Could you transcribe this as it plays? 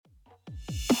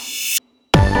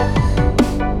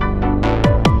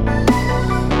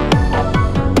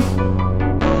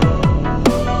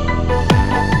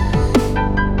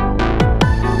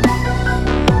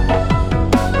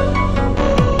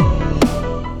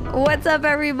What's up,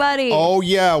 everybody? Oh,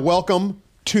 yeah. Welcome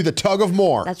to the Tug of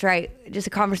More. That's right. Just a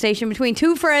conversation between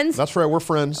two friends. That's right. We're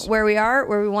friends. Where we are,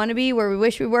 where we want to be, where we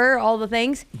wish we were, all the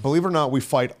things. Believe it or not, we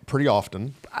fight pretty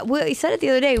often. We said it the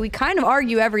other day. We kind of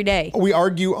argue every day. We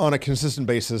argue on a consistent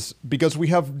basis because we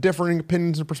have differing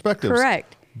opinions and perspectives.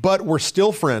 Correct. But we're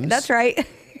still friends. That's right.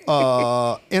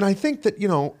 And I think that,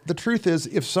 the truth is,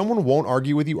 if someone won't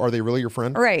argue with you, are they really your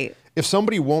friend? Right. If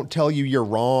somebody won't tell you you're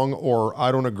wrong, or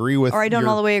I don't agree with, or I don't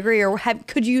all the way agree, or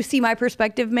could you see my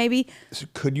perspective maybe?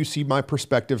 Could you see my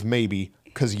perspective maybe?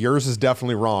 Because yours is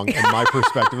definitely wrong and my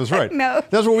perspective is right. No.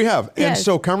 That's what we have. Yes. And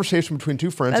so conversation between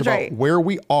two friends That's about right. where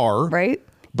we are. Right.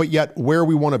 But yet where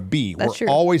we want to be. That's We're true.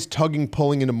 always tugging,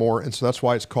 pulling into more. And so that's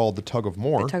why it's called the Tug of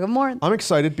More. The Tug of More. I'm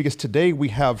excited because today we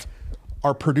have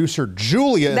our producer,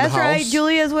 Julia, in the house. That's right.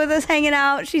 Julia's with us hanging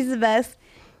out. She's the best.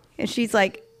 And she's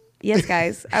like, yes,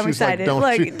 guys, I'm excited.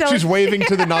 Like, she's waving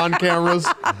to the non-cameras.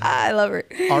 I love her.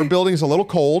 Our building's a little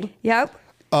cold. Yep.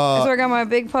 That's where I got my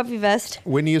big puffy vest.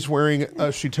 Whitney is wearing,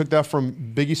 she took that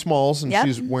from Biggie Smalls, and Yep.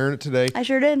 she's wearing it today. I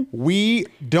sure did. We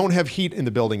don't have heat in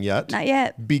the building yet. Not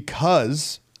yet.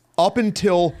 Because up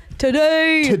until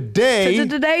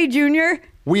Today, Junior.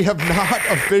 we have not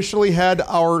officially had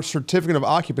our certificate of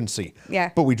occupancy.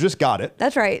 Yeah. But we just got it.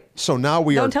 That's right. So now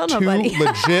we Don't are tell too nobody.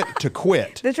 legit to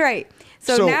quit. That's right.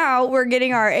 So now we're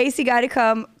getting our AC guy to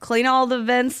come clean all the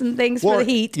vents and things for the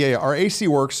heat. Yeah, our AC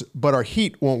works, but our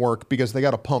heat won't work because they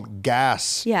got to pump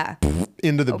gas Yeah.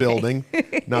 into the building.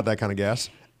 Not that kind of gas.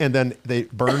 And then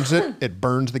it burns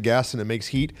the gas and it makes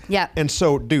heat. Yeah. And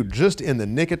so, dude, just in the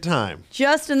nick of time.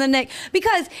 Just in the nick.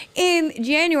 Because in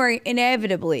January,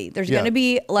 inevitably, there's Yeah. going to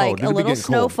be like it'll a be little getting cold.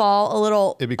 snowfall, a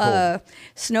little It'd be cold.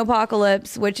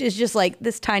 snowpocalypse, which is just like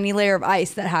this tiny layer of ice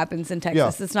that happens in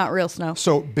Texas. Yeah. It's not real snow.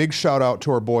 So big shout out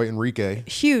to our boy Enrique.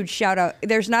 Huge shout out.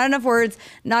 There's not enough words,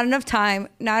 not enough time,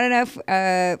 not enough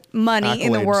money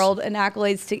in the Accolades. world and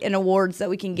accolades and awards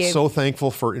that we can give. So thankful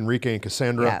for Enrique and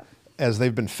Cassandra. Yeah. As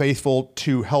they've been faithful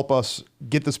to help us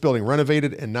get this building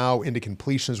renovated and now into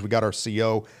completion as we got our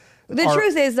CO. The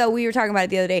truth is, though, we were talking about it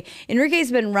the other day,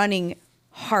 Enrique's been running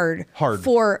hard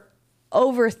for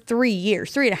over 3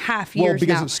 years, 3.5 years Well,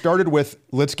 because now. it started with,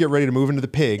 let's get ready to move into the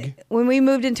pig. When we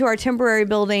moved into our temporary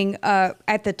building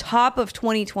at the top of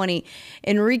 2020,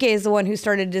 Enrique is the one who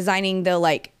started designing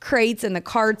the crates and the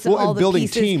carts and all and the building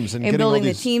pieces teams and and getting building all the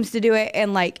these- teams to do it,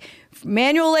 and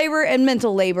manual labor and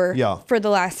mental labor. Yeah. For the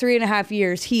last 3.5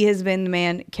 years, he has been the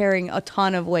man carrying a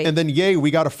ton of weight. And then,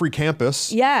 we got a free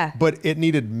campus. Yeah. But it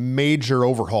needed major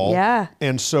overhaul. Yeah.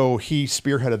 And so he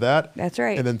spearheaded that. That's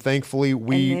right. And then thankfully and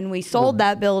then we sold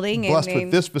that building. blessed and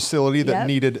with this facility that Yep.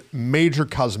 needed major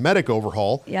cosmetic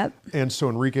overhaul. Yep. And so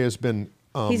Enrique has been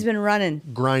he's been running.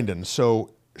 grinding. So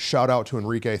shout out to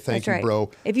Enrique. Thank That's you, right. bro.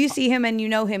 If you see him and you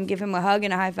know him, give him a hug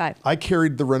and a high five. I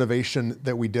carried the renovation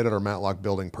that we did at our Matlock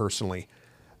building personally.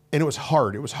 And it was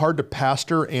hard. It was hard to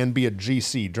pastor and be a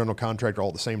GC, general contractor, all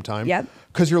at the same time. Yep.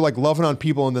 Because you're loving on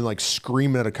people and then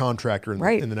screaming at a contractor in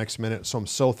Right. the next minute. So I'm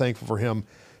so thankful for him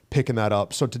picking that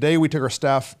up. So today we took our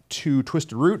staff to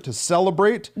Twisted Root to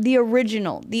celebrate. The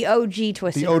original, the OG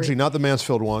Twisted The OG, Root. not the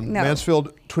Mansfield one. No.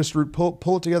 Mansfield, Twisted Root,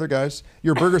 pull it together, guys.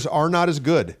 Your burgers are not as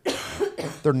good.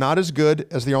 They're not as good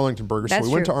as the Arlington burgers. That's so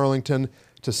we went true. to Arlington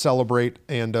to celebrate.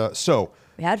 And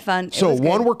We had fun. It So was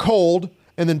one, good. we're cold.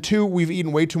 And then two, we've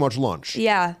eaten way too much lunch.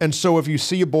 Yeah. And so if you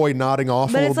see a boy nodding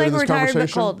off But a it's little bit like in we're this tired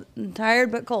but conversation. cold.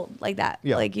 Tired but cold, like that.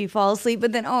 Yeah. Like you fall asleep,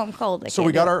 but then, I'm cold. So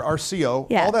we got our CO.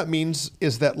 Yeah. All that means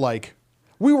is that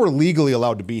we were legally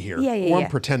allowed to be here. Yeah. Or I'm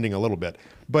pretending a little bit.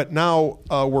 But now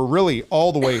we're really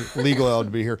all the way legally allowed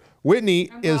to be here. Whitney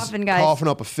is coughing, guys. coughing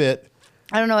up a fit.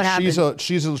 I don't know what happened.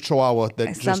 She's a chihuahua that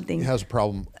just Something. has a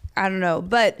problem. I don't know,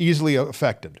 but Easily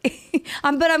affected.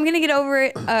 I'm going to get over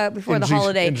it before the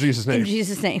holiday. In Jesus' name. In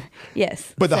Jesus' name,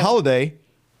 yes. But the So, holiday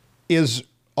is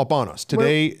upon us.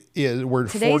 Today we're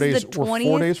 4 Today's days. the We're 4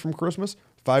 20th. days from Christmas.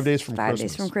 5 days from 5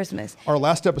 Christmas. days from Christmas. Our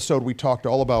last episode, we talked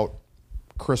all about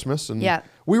Christmas, and Yeah.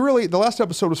 the last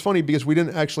episode was funny because we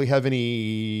didn't actually have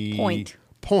any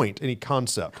Point. any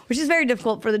concept. Which is very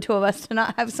difficult for the two of us to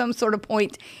not have some sort of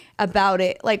point about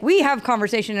it. We have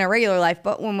conversation in our regular life,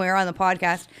 but when we're on the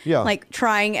podcast,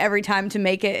 trying every time to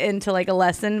make it into a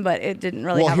lesson, but it didn't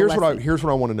really have a lesson. Here's what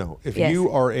I want to know. If Yes.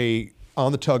 you are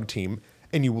on the Tug team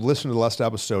and you listen to the last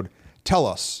episode, tell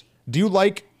us, do you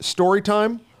like story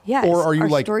time? Yes, Or are you our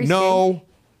like, stories no,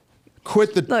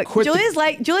 quit the Look, quit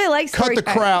Julia likes cut story the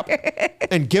time. crap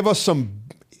and give us some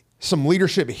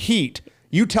leadership heat.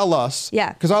 You tell us.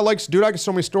 Yeah. Because I like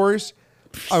so many stories.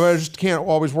 I just can't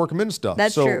always work them into stuff.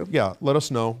 That's true. Yeah, let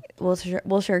us know. We'll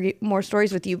share more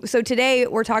stories with you. So today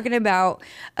we're talking about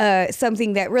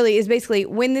something that really is basically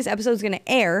when this episode is going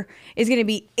to air is going to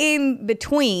be in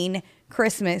between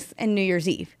Christmas and New Year's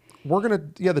Eve. We're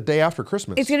going to, the day after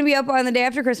Christmas. It's going to be up on the day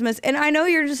after Christmas. And I know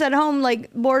you're just at home,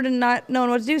 like, bored and not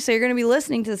knowing what to do. So you're going to be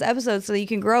listening to this episode so that you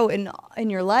can grow in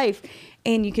your life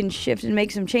and you can shift and make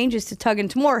some changes to tug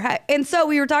into more. And so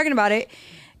we were talking about it.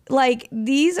 Like,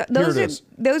 those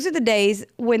are the days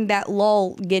when that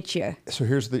lull gets you. So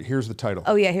here's the title.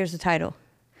 Oh, yeah, here's the title.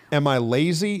 Am I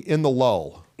lazy in the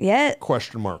lull? Yeah.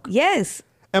 Question mark. Yes.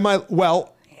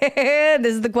 This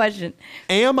is the question.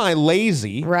 Am I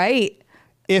lazy? Right.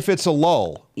 If it's a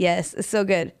lull. Yes, it's so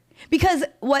good. Because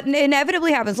what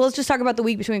inevitably happens, let's just talk about the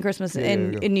week between Christmas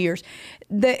and New Year's.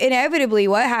 Inevitably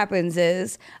what happens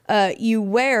is we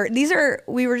were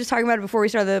just talking about it before we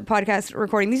started the podcast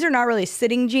recording. These are not really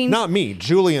sitting jeans. Not me,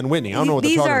 Julie and Whitney. I don't know what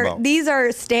they're talking about. These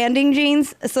are standing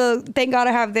jeans. So thank God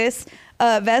I have this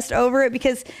vest over it,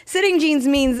 because sitting jeans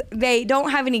means they don't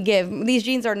have any give. These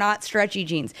jeans are not stretchy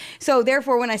jeans. So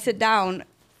therefore when I sit down,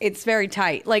 it's very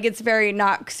tight. Like, it's very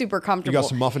not super comfortable. You got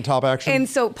some muffin top action? And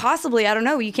so possibly, I don't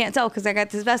know, you can't tell because I got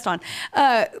this vest on.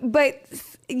 But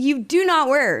you do not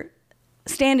wear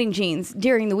standing jeans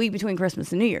during the week between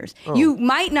Christmas and New Year's. Oh. You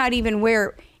might not even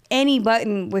wear any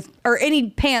any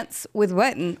pants with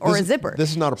button or a zipper. This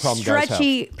is not a problem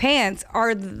Stretchy pants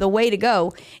are the way to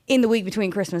go in the week between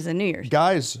Christmas and New Year's.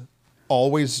 Guys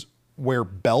always wear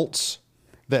belts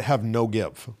that have no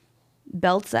give.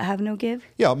 Belts that have no give?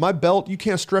 Yeah, my belt, you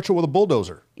can't stretch it with a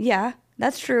bulldozer. Yeah,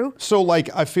 that's true. So, like,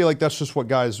 I feel like that's just what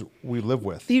guys we live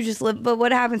with. You just live, but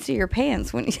what happens to your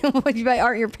pants? Aren't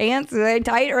your pants, are they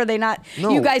tight or are they not?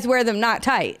 No. You guys wear them not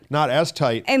tight. Not as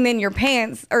tight. And then your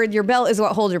pants, or your belt is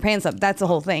what holds your pants up. That's the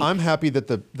whole thing. I'm happy that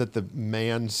the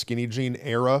man skinny jean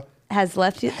era has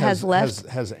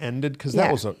ended, because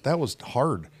that was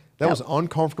hard. That was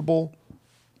uncomfortable.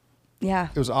 Yeah.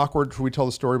 It was awkward. Should we tell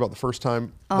the story about the first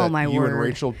time that you and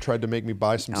Rachel tried to make me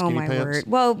buy some skinny pants? Word.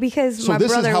 Well, because my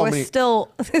brother was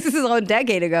still, this is a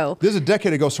decade ago. This is a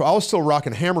decade ago, so I was still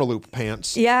rocking hammer loop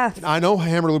pants. Yeah. I know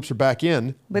hammer loops are back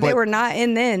in. But they were not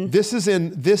in then. This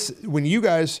is when you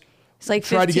guys it's like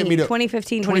tried to get me to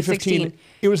 2015, 2016.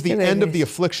 It was the end of the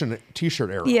Affliction t-shirt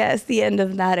era. Yes, the end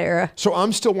of that era. So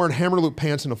I'm still wearing hammer loop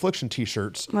pants and Affliction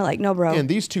t-shirts. We're like, no, bro. And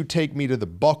these two take me to the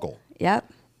Buckle.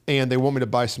 Yep. And they want me to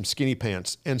buy some skinny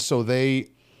pants. And so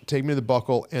they take me to the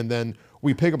Buckle, and then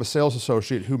we pick up a sales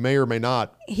associate who may or may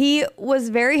not. He was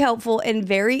very helpful and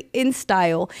very in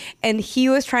style, and he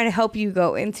was trying to help you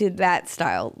go into that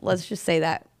style. Let's just say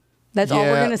that. That's all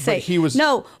we're going to say.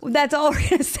 That's all we're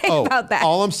going to say about that.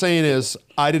 All I'm saying is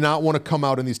I did not want to come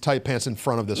out in these tight pants in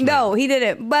front of this man. No, he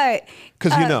didn't. But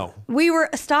because we were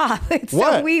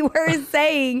So we were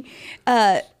saying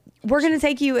we're going to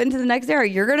take you into the next era.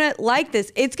 You're going to like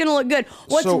this. It's going to look good.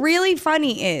 What's really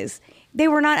funny is they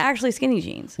were not actually skinny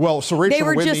jeans. Well, so Rachel they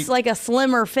were and Whitney, just like a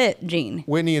slimmer fit jean.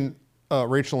 Whitney and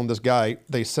Rachel and this guy,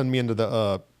 they send me into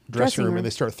the dressing room and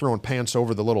they start throwing pants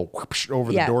over the little whoosh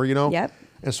over the door, you know? Yep.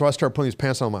 And so I started putting these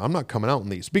pants on. I'm like, I'm not coming out in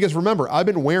these. Because remember, I've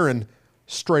been wearing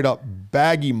straight up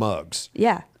baggy mugs.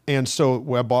 Yeah. And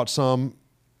so I bought some.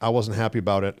 I wasn't happy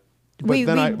about it. Here's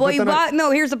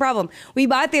the problem. We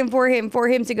bought them for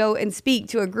him to go and speak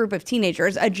to a group of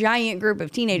teenagers, a giant group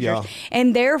of teenagers. Yeah.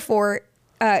 And therefore,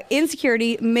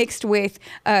 insecurity mixed with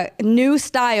new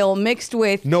style mixed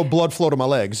with no blood flow to my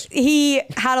legs. He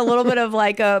had a little bit of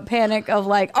like a panic of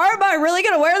like, am I really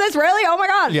going to wear this? Really? Oh my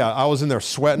God. Yeah. I was in there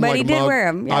sweating. But he did wear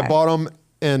them. Yeah. I bought them.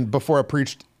 And before I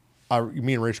preached,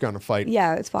 me and Rach got in a fight.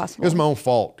 Yeah, it's possible. It was my own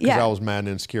fault because I was mad and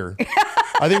insecure.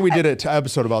 I think we did an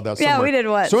episode about that somewhere. Yeah, we did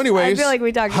one. So anyways, I feel like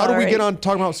we talked about how do we get on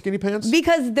talking about skinny pants?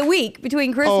 Because the week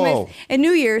between Christmas and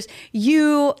New Year's,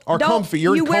 you are comfy.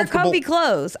 You wear comfy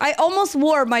clothes. I almost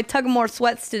wore my Tug of War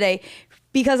sweats today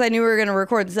because I knew we were going to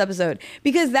record this episode.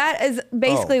 Because that is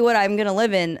basically what I'm going to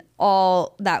live in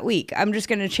all that week. I'm just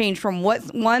going to change from one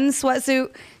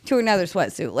sweatsuit to another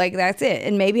sweatsuit. Like, that's it.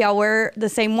 And maybe I'll wear the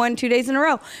same one 2 days in a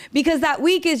row. Because that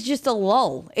week is just a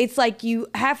lull. It's like you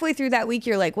halfway through that week,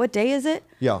 you're like, what day is it?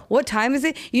 Yeah. What time is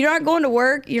it? You're not going to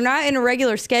work. You're not in a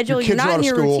regular schedule. You're not in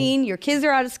your routine. Your kids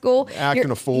are out of school.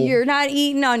 Acting a fool. You're not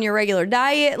eating on your regular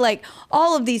diet. Like,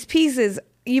 all of these pieces.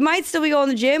 You might still be going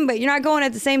to the gym, but you're not going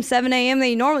at the same 7 a.m. that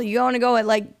you normally. You're going to go at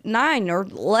like 9 or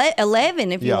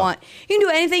 11 if you want. You can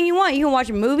do anything you want. You can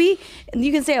watch a movie.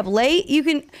 You can stay up late.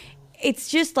 It's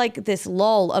just like this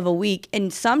lull of a week.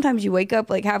 And sometimes you wake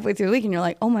up like halfway through the week and you're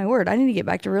like, oh my word, I need to get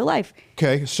back to real life.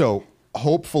 Okay, so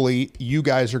hopefully you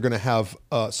guys are going to have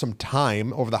some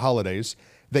time over the holidays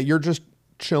that you're just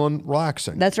chilling,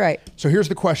 relaxing. That's right. So here's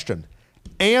the question.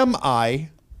 Am I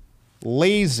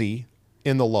lazy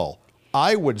in the lull?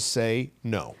 I would say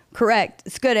no. Correct.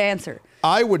 It's a good answer.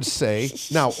 I would say,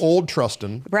 now, old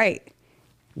Trustin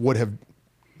would have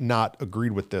not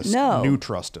agreed with this. No. New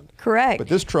Trustin. Correct. But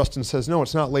this Trustin says, no,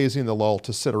 it's not lazy in the lull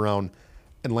to sit around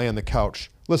and lay on the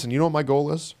couch. Listen, you know what my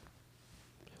goal is?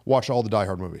 Watch all the Die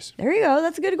Hard movies. There you go.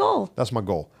 That's a good goal. That's my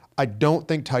goal. I don't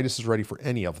think Titus is ready for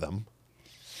any of them.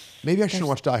 Maybe I shouldn't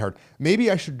watch Die Hard.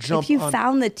 Maybe I should jump. If you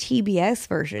found the TBS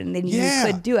version, then you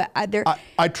could do it.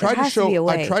 I tried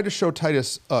to show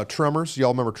Titus Tremors.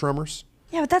 Y'all remember Tremors?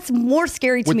 Yeah, but that's more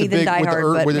scary to me than Die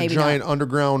Hard. With the giant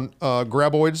underground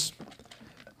graboids.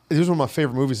 This was one of my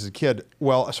favorite movies as a kid.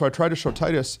 Well, so I tried to show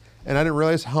Titus, and I didn't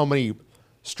realize how many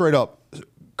straight up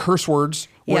curse words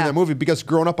were in that movie, because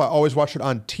growing up I always watched it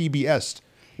on TBS.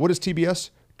 What is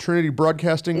TBS? Trinity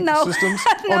Broadcasting Systems?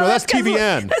 That's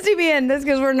TBN. That's TBN. That's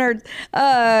because we're nerds.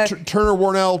 Turner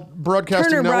Warnell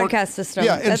Broadcasting Network. Broadcast System.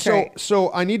 Yeah, and that's right.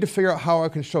 So I need to figure out how I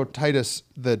can show Titus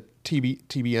the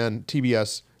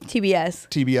TBS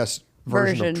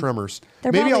version of Tremors.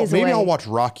 Maybe I'll watch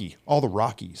Rocky, all the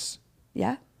Rockies.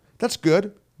 Yeah. That's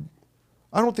good.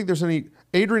 I don't think there's any.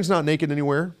 Adrian's not naked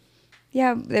anywhere.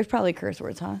 Yeah, there's probably curse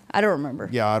words, huh? I don't remember.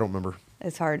 Yeah, I don't remember.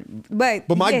 It's hard. But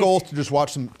my goal is to just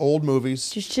watch some old movies.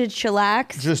 Just to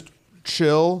chillax. Just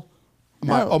chill.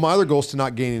 My other goal is to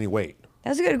not gain any weight.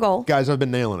 That's a good goal. Guys, I've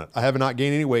been nailing it. I have not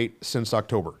gained any weight since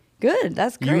October. Good.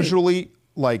 That's great. Usually,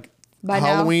 like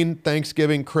Halloween,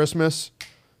 Thanksgiving, Christmas,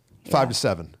 5 to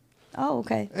 7. Oh,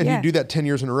 okay. And you do that 10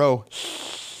 years in a row.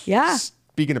 Yeah.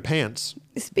 Speaking of pants.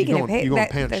 Speaking of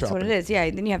pants, that's shopping. what it is. Yeah,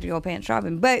 then you have to go pants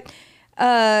shopping. But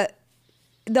the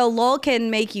lull can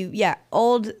make you,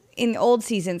 in old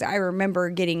seasons, I remember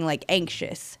getting like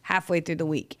anxious halfway through the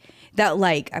week. That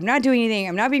like, I'm not doing anything.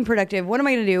 I'm not being productive. What am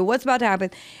I going to do? What's about to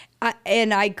happen?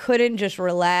 And I couldn't just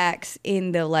relax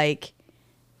in the like,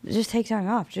 just take time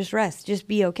off, just rest, just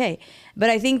be okay.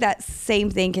 But I think that same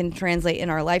thing can translate in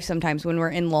our life sometimes when we're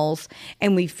in lulls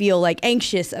and we feel like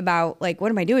anxious about like,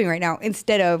 what am I doing right now?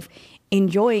 Instead of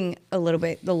enjoying a little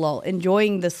bit the lull,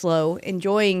 enjoying the slow,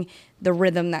 enjoying the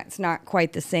rhythm that's not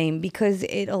quite the same, because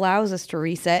it allows us to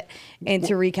reset and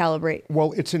to recalibrate.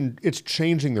 Well, it's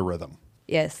changing the rhythm.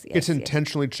 Yes. It's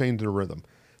intentionally changing the rhythm.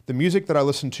 The music that I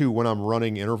listen to when I'm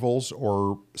running intervals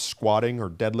or squatting or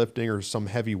deadlifting or some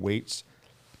heavy weights,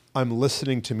 I'm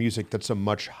listening to music that's a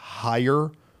much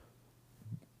higher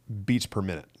beats per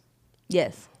minute.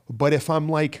 Yes. But if I'm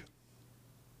like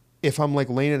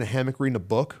laying in a hammock reading a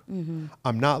book,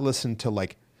 I'm not listening to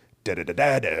like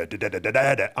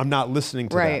da-da-da-da-da-da-da-da-da. I'm not listening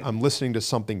to that. I'm listening to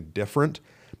something different.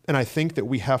 And I think that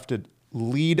we have to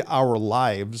lead our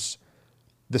lives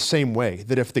the same way.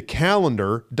 That if the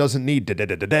calendar doesn't need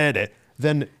da-da-da-da-da-da,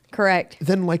 then correct.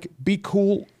 Then like be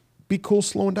cool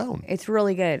slowing down. It's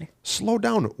really good. Slow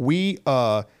down. We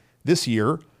this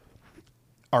year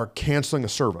are canceling a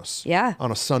service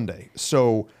on a Sunday.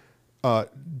 So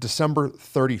December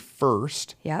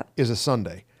 31st is a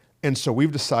Sunday. And so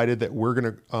we've decided that we're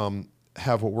going to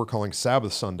have what we're calling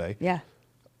Sabbath Sunday. Yeah.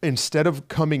 Instead of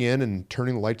coming in and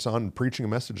turning the lights on and preaching a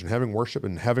message and having worship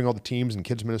and having all the teams and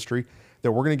kids ministry,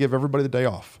 that we're going to give everybody the day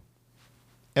off.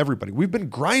 Everybody. We've been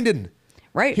grinding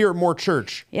here at More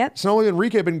Church. Yep. It's not only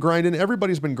Enrique been grinding,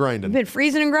 everybody's been grinding. We've been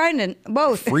freezing and grinding,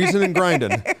 both. Freezing and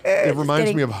grinding. It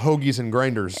reminds me of Hoagies and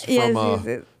Grinders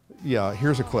from... Yeah,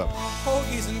 here's a clip.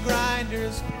 Hoagies and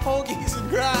grinders, hoagies and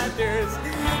grinders.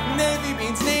 Navy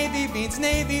beans, navy beans,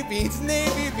 navy beans,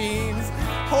 navy beans.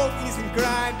 Hoagies and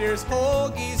grinders,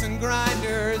 hoagies and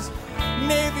grinders.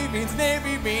 Navy beans,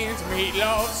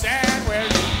 meatloaf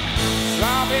sandwich.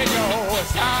 Sloppy Joe,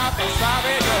 sloppy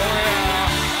Joe, yeah.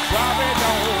 Sloppy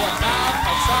Joe,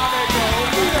 sloppy Joe,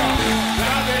 yeah.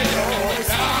 Sloppy Joe,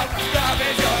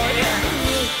 sloppy Joe, yeah.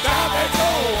 Sloppy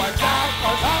Joe,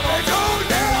 sloppy Joe,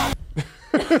 yeah.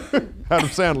 Adam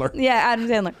Sandler. Yeah, Adam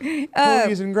Sandler.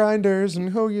 Hoagies and grinders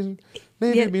and hoagies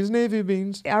and navy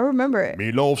beans. I remember it.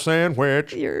 Meatloaf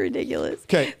sandwich. You're ridiculous.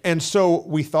 Okay, and so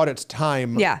we thought it's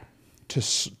time to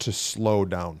slow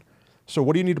down. So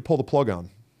what do you need to pull the plug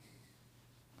on?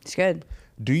 It's good.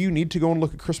 Do you need to go and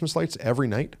look at Christmas lights every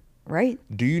night? Right.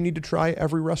 Do you need to try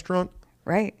every restaurant?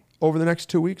 Right. Over the next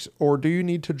 2 weeks? Or do you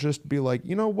need to just be like,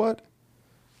 you know what?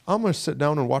 I'm going to sit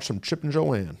down and watch some Chip and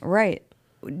Joanne. Right.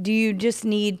 Do you just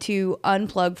need to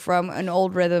unplug from an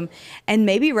old rhythm and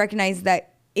maybe recognize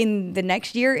that in the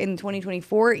next year, in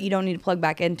 2024, you don't need to plug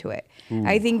back into it? Ooh.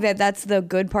 I think that that's the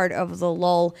good part of the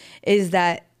lull, is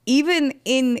that even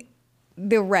in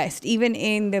the rest, even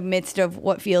in the midst of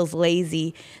what feels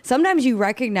lazy. Sometimes you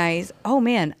recognize, oh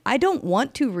man, I don't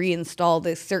want to reinstall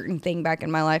this certain thing back in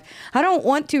my life. I don't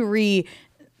want to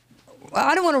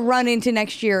run into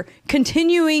next year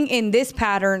continuing in this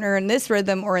pattern or in this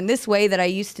rhythm or in this way that I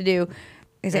used to do.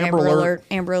 Is it Amber Alert?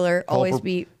 Amber Alert. Always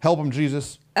be. Help them,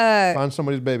 Jesus. Find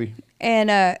somebody's baby.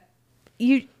 And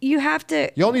you have to.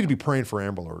 Y'all need to be praying for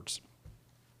Amber Alerts.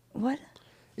 What?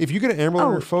 If you get an Amber Alert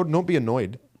on your phone, don't be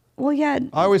annoyed. Well, yeah.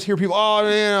 I always hear people,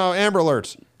 Amber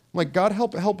Alerts. I'm like, God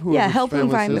help whoever. Yeah, help him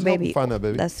find the baby. Help him find that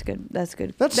baby. That's good. That's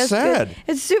sad. Good.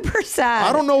 It's super sad.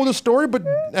 I don't know the story, but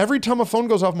every time a phone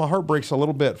goes off, my heart breaks a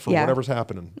little bit for whatever's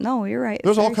happening. No, you're right.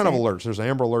 There's all kind of alerts. There's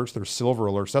Amber Alerts. There's Silver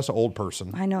Alerts. That's an old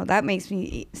person. I know. That makes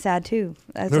me sad too.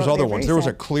 There's other ones. There was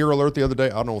a Clear Alert the other day.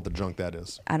 I don't know what the junk that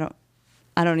is. I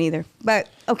don't either. But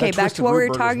okay, back to what we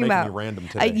were talking about. Me random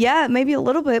today. Yeah, maybe a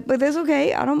little bit, but that's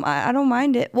okay. I don't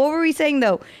mind it. What were we saying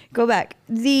though? Go back.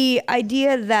 The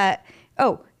idea that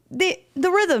the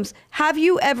rhythms. Have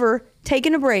you ever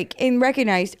taken a break and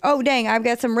recognized, oh dang, I've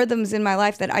got some rhythms in my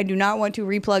life that I do not want to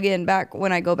replug in back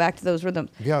when I go back to those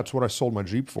rhythms? Yeah, it's what I sold my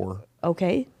Jeep for.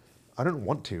 Okay. I didn't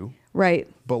want to. Right.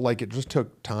 But like it just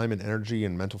took time and energy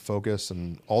and mental focus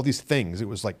and all these things. It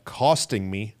was like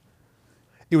costing me.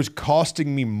 It was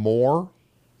costing me more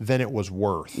than it was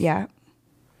worth. Yeah.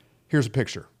 Here's a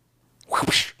picture.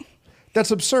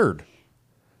 That's absurd.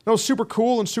 No, super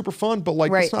cool and super fun, but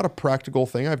like it's not a practical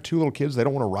thing. I have 2 little kids. They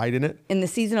don't want to ride in it. In the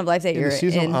season of life that you're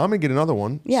in. I'm going to get another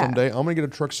one someday. I'm going to get a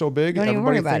truck so big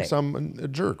everybody thinks I'm a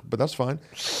jerk, but that's fine.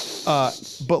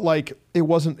 But like it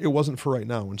wasn't for right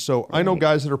now. And so I know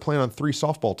guys that are playing on 3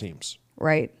 softball teams.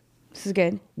 Right. This is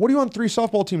good. What are you on 3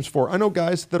 softball teams for? I know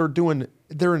guys that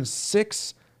they're in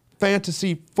 6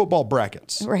 fantasy football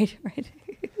brackets. Right.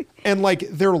 And like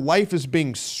their life is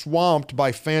being swamped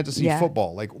by fantasy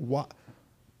football. Like what?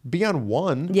 Be on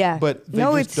one, but they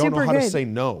just don't know how to say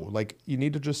no. Like you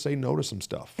need to just say no to some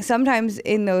stuff. Sometimes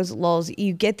in those lulls,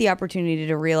 you get the opportunity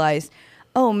to realize,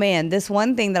 oh man, this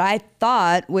one thing that I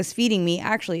thought was feeding me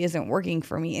actually isn't working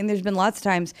for me. And there's been lots of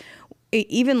times,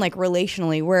 even like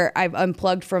relationally, where I've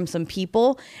unplugged from some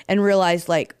people and realized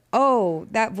like, oh,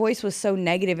 that voice was so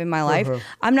negative in my life.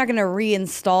 I'm not going to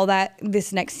reinstall that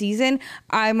this next season.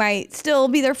 I might still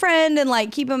be their friend and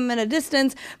like keep them at a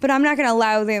distance, but I'm not going to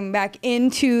allow them back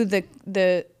into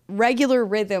the regular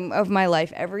rhythm of my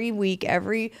life every week,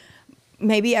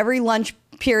 maybe every lunch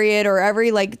period or every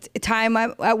like time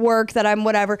I'm at work that I'm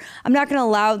whatever. I'm not going to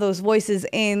allow those voices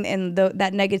in and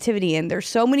that negativity in. There's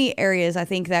so many areas I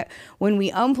think that when we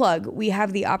unplug, we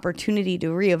have the opportunity to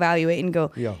reevaluate and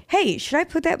go, hey, should I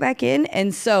put that back in?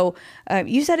 And so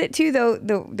you said it too, though,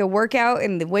 the workout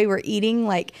and the way we're eating,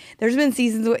 like there's been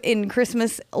seasons in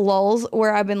Christmas lulls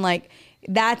where I've been like,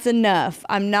 that's enough.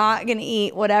 I'm not going to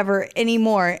eat whatever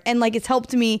anymore. And like, it's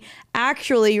helped me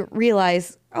actually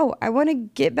realize, oh, I want to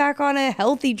get back on a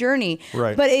healthy journey.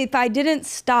 Right. But if I didn't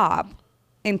stop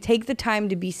and take the time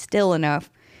to be still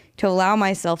enough to allow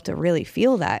myself to really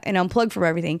feel that and unplug from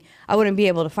everything, I wouldn't be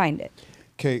able to find it.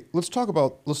 Okay, let's talk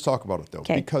about it though.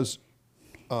 Because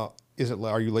are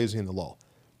you lazy in the lull?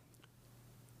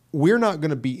 We're not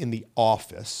going to be in the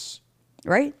office,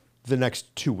 right? The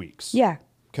next 2 weeks. Yeah.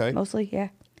 Okay. Mostly, yeah.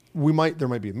 There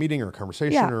might be a meeting or a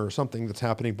conversation or something that's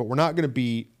happening, but we're not going to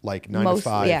be like 9 to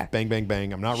 5, bang, bang,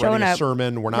 bang. I'm not writing a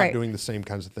sermon. We're not doing the same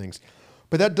kinds of things.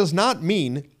 But that does not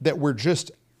mean that we're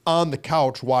just on the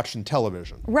couch watching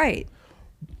television. Right.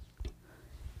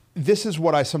 This is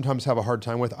what I sometimes have a hard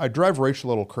time with. I drive Rachel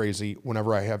a little crazy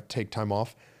whenever I have take time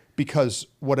off because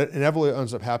what inevitably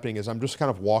ends up happening is I'm just kind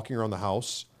of walking around the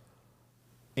house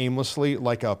aimlessly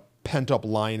like a pent-up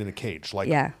lion in a cage.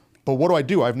 Like, but what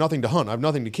do? I have nothing to hunt. I have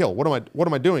nothing to kill. What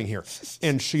am I doing here?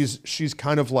 And she's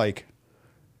kind of like,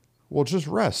 well, just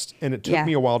rest. And it took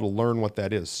me a while to learn what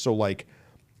that is. So like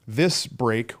this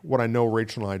break, what I know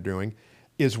Rachel and I are doing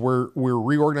is we're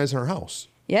reorganizing our house.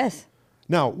 Yes.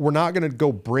 Now, we're not going to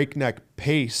go breakneck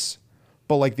pace,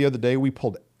 but like the other day, we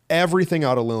pulled everything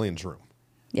out of Lillian's room.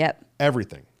 Yep.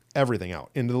 Everything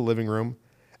out into the living room.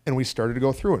 And we started to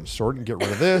go through it and sort and get rid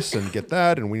of this and get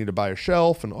that. And we need to buy a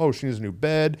shelf. And, she needs a new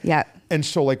bed. Yeah. And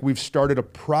so, like, we've started a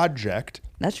project.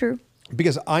 That's true.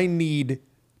 Because I need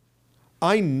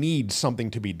something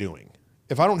to be doing.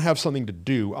 If I don't have something to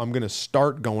do, I'm going to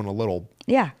start going a little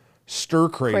stir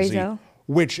crazy. Crazo.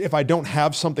 Which, if I don't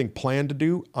have something planned to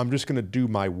do, I'm just going to do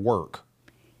my work.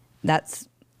 That's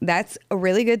a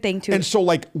really good thing, too. And so,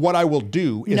 like, what I will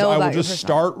do is I will just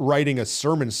start writing a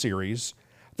sermon series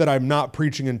that I'm not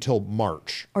preaching until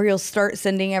March. Or you'll start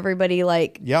sending everybody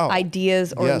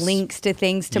ideas or links to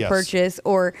things to purchase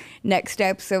or next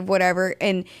steps of whatever.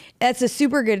 And that's a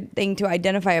super good thing to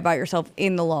identify about yourself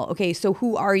in the lull. Okay, so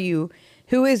who are you?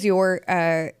 Who is your,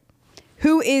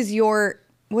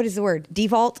 what is the word?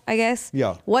 Default, I guess?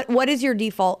 Yeah. What is your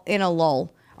default in a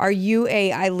lull? Are you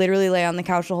I literally lay on the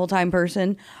couch the whole time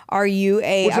person? Are you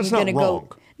I'm going to go...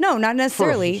 No, not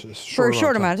necessarily for a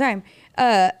short amount of time.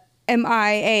 Am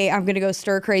I I'm going to go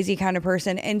stir crazy kind of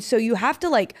person? And so you have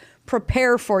to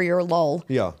prepare for your lull.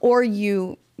 Yeah. Or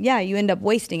you end up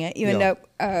wasting it. You end up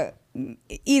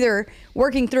either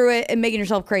working through it and making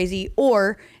yourself crazy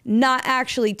or not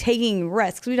actually taking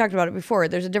rest. Because we talked about it before.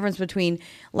 There's a difference between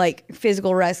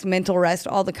physical rest, mental rest,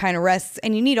 all the kind of rests.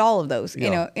 And you need all of those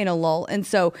in a lull. And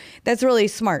so that's really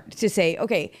smart to say,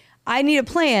 okay, I need a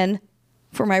plan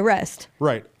for my rest.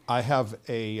 Right. I have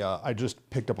I just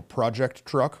picked up a project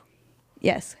truck.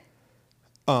 Yes.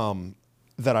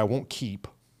 That I won't keep,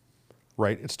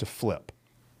 right? It's to flip.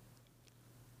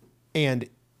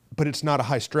 But it's not a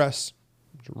high stress,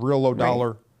 it's real low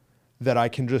dollar that I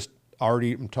can just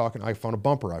I found a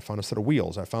bumper, I found a set of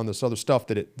wheels, I found this other stuff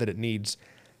that it needs,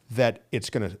 that it's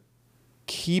going to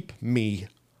keep me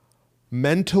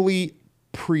mentally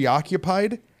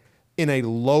preoccupied in a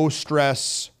low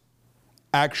stress,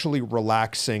 actually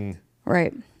relaxing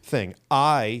thing.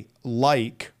 I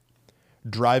like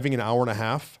driving an hour and a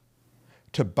half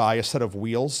to buy a set of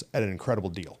wheels at an incredible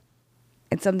deal.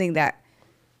 It's something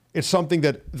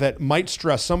that might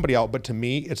stress somebody out, but to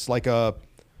me, it's like a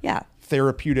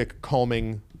therapeutic,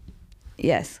 calming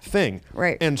thing.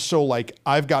 Right. And so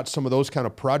I've got some of those kind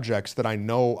of projects that I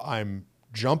know I'm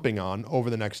jumping on over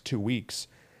the next 2 weeks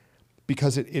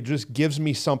because it just gives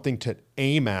me something to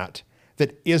aim at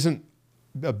that isn't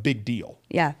a big deal.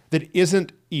 Yeah. That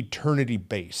isn't eternity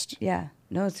based. Yeah.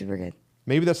 No, it's super good.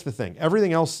 Maybe that's the thing.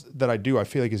 Everything else that I do, I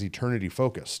feel like is eternity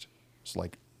focused. It's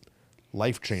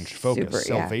life change focused,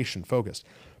 salvation focused.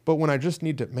 But when I just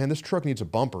need to, this truck needs a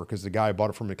bumper because the guy bought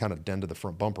it from me, kind of dented the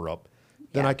front bumper up.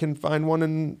 Then I can find one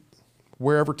in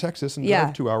wherever, Texas, and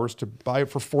drive 2 hours to buy it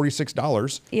for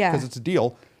 $46 because it's a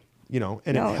deal, and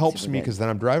it helps me because then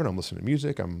I'm driving, I'm listening to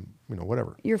music, I'm,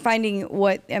 whatever. You're finding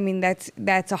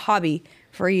that's a hobby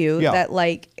for you that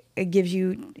it gives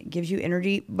you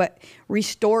energy, but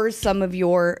restores some of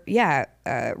your,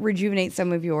 rejuvenates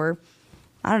some of your,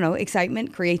 I don't know,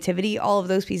 excitement, creativity, all of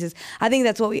those pieces. I think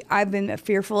that's what I've been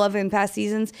fearful of in past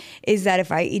seasons is that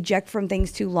if I eject from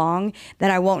things too long,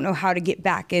 then I won't know how to get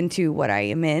back into what I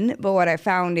am in. But what I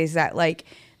found is that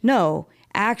no,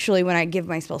 actually when I give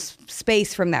myself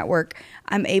space from that work,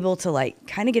 I'm able to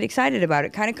kind of get excited about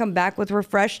it, kind of come back with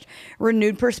refreshed,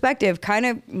 renewed perspective, kind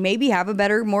of maybe have a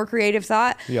better, more creative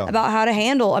thought about how to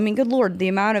handle. I mean, good Lord, the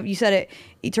amount of, you said it,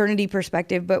 eternity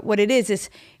perspective, but what it is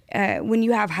when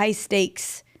you have high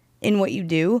stakes in what you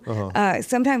do,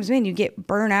 sometimes, you get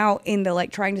burnt out into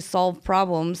trying to solve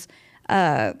problems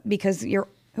because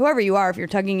whoever you are, if you're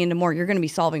tugging into more, you're going to be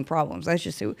solving problems. That's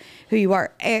just who you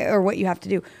are or what you have to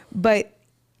do. But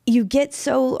you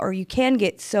can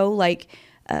get so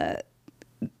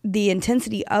the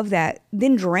intensity of that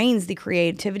then drains the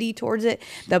creativity towards it,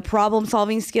 the problem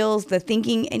solving skills, the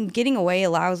thinking, and getting away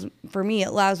allows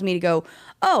me to go,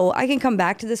 oh, I can come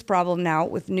back to this problem now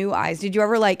with new eyes. Did you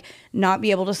ever not be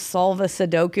able to solve a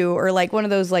Sudoku or one of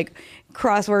those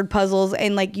crossword puzzles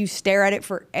and you stare at it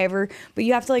forever, but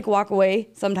you have to walk away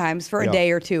sometimes for a day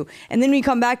or two. And then when you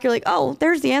come back, you're oh,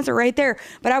 there's the answer right there.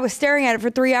 But I was staring at it for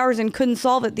 3 hours and couldn't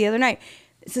solve it the other night.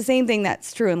 It's the same thing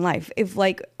that's true in life. If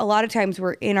a lot of times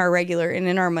we're in our regular and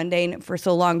in our mundane for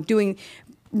so long,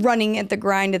 running at the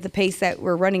grind at the pace that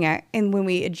we're running at, and when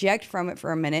we eject from it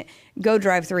for a minute, go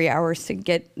drive 3 hours to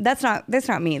get, that's not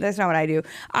me. That's not what I do.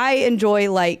 I enjoy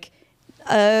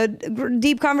a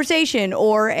deep conversation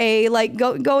or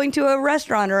going to a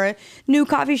restaurant or a new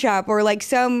coffee shop or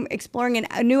some exploring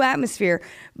a new atmosphere.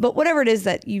 But whatever it is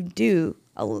that you do,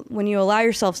 when you allow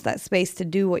yourself that space to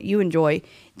do what you enjoy,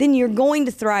 then you're going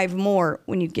to thrive more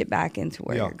when you get back into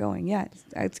where you're going. Yeah,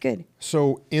 it's good.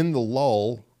 So in the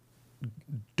lull,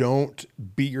 don't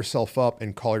beat yourself up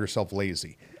and call yourself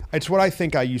lazy. It's what I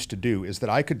think I used to do is that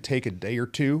I could take a day or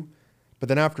two, but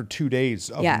then after 2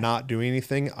 days of not doing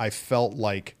anything, I felt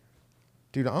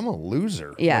dude, I'm a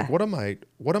loser. Yeah. What am I doing?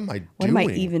 What am I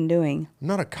even doing? I'm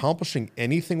not accomplishing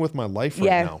anything with my life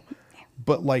right now.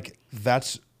 But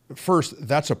that's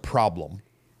a problem.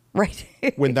 Right.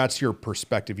 When that's your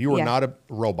perspective. You are not a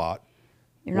robot.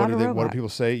 You're not a robot. What do people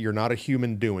say? You're not a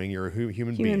human doing. You're a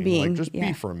human being. Just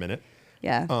be for a minute.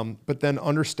 Yeah. But then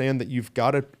understand that you've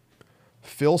got to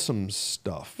fill some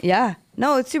stuff. Yeah.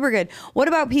 No, it's super good. What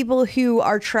about people who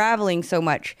are traveling so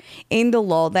much in the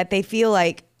lull that they feel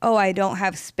like, oh, I don't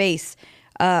have space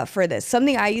for this?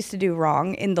 Something I used to do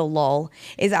wrong in the lull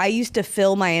is I used to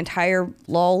fill my entire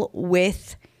lull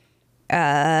with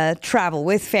travel,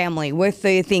 with family, with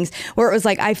the things where it was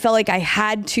like I felt like I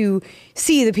had to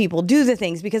see the people, do the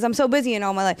things because I'm so busy in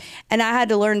all my life. And I had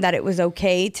to learn that it was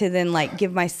okay to then like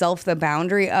give myself the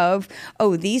boundary of,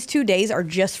 oh, these 2 days are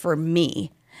just for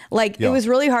me. Like it was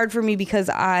really hard for me because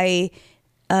I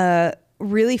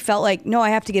really felt like, no, I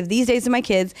have to give these days to my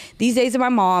kids, these days to my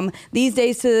mom, these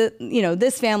days to, you know,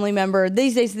 this family member,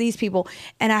 these days to these people.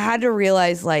 And I had to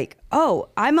realize like, oh,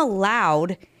 I'm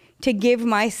allowed to give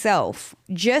myself,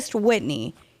 just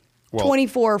Whitney,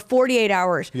 24, 48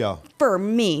 hours for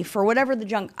me, for whatever the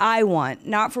junk I want,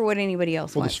 not for what anybody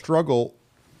else wants. The struggle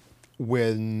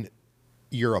when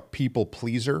you're a people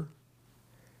pleaser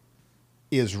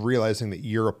is realizing that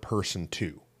you're a person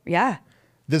too. Yeah.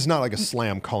 This is not like a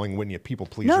slam calling Whitney a people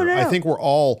pleaser. No. I think we're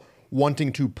all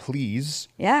wanting to please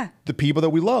the people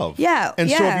that we love. Yeah. And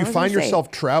so if you find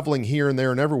yourself traveling here and there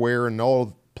and everywhere and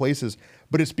all places,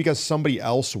 but it's because somebody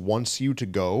else wants you to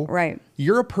go. Right.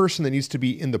 You're a person that needs to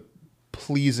be in the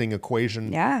pleasing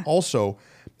equation also.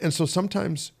 And so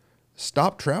sometimes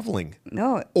stop traveling.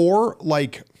 No. Or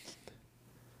like,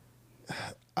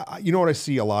 you know what I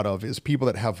see a lot of is people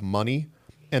that have money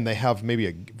and they have maybe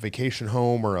a vacation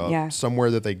home or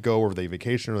somewhere that they go or they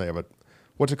vacation or they have a,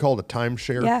 what's it called? A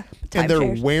timeshare. Yeah. And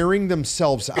they're wearing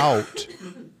themselves out.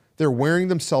 They're wearing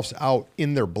themselves out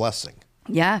in their blessing.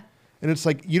 Yeah. And it's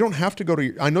like, you don't have to go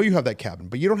to, I know you have that cabin,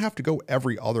 but you don't have to go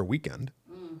every other weekend.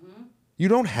 Mm-hmm. You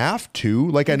don't have to.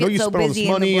 Like, I know you spend all this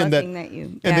money and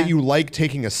that you like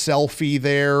taking a selfie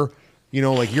there. You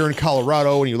know, like you're in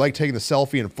Colorado and you like taking the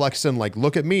selfie and flexing, like,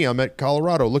 look at me, I'm at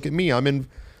Colorado. Look at me, I'm in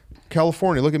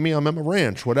California. Look at me, I'm at my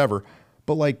ranch, whatever.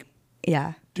 But like,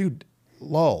 dude,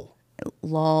 lull.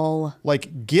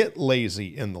 Like, get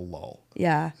lazy in the lull.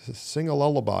 Yeah. Sing a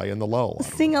lullaby in the lull.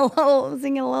 Sing a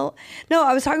lull. No,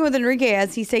 I was talking with Enrique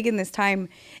as he's taking this time,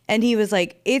 and he was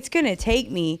like, it's going to take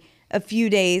me a few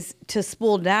days to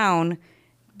spool down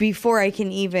before I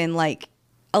can even like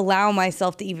allow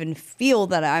myself to even feel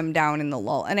that I'm down in the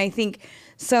lull. And I think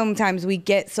sometimes we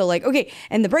get so like, okay,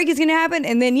 and the break is going to happen,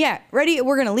 and then ready,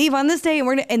 we're going to leave on this day,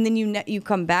 and then you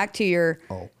come back to your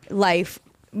life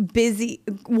busy,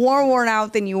 more worn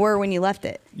out than you were when you left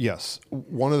it. Yes.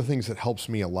 One of the things that helps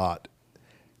me a lot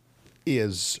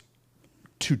is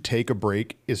to take a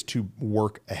break, is to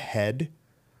work ahead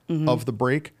of the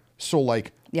break. So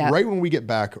like right when we get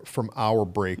back from our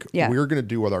break, we're going to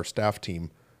do with our staff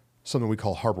team something we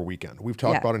call Harbor Weekend. We've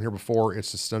talked about it here before.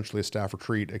 It's essentially a staff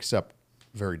retreat, except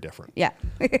very different. Yeah,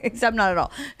 except not at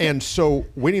all. And so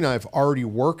Whitney and I have already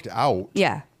worked out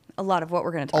a lot of what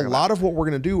we're going to talk about. A lot of what we're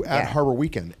going to do at Harbor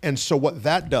Weekend. And so what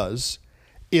that does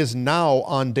is now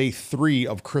on day 3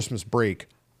 of Christmas break,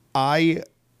 I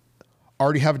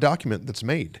already have a document that's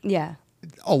made. Yeah.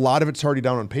 A lot of it's already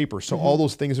down on paper. So all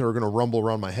those things that are going to rumble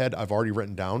around my head, I've already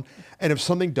written down. And if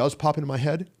something does pop into my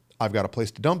head, I've got a place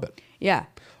to dump it. Yeah.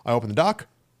 I open the doc,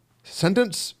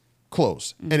 sentence,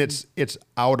 close. And it's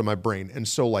out of my brain. And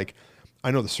so like,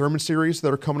 I know the sermon series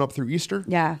that are coming up through Easter.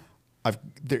 Yeah.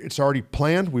 It's already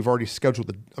planned. We've already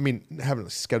scheduled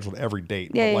haven't scheduled every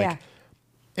date.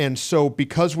 And so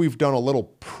because we've done a little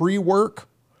pre-work,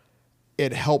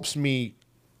 it helps me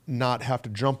not have to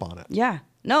jump on it. Yeah.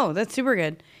 No, that's super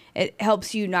good. It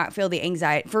helps you not feel the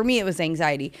anxiety. For me, it was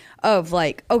anxiety of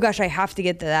like, oh gosh, I have to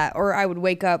get to that. Or I would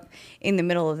wake up in the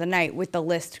middle of the night with the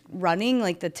list running,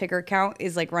 like the ticker count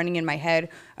is like running in my head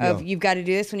of you've got to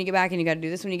do this when you get back and you got to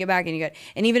do this when you get back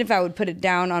and even if I would put it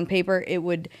down on paper, it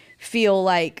would feel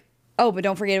like, oh, but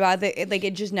don't forget about it. Like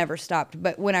it just never stopped.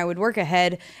 But when I would work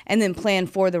ahead and then plan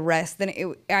for the rest,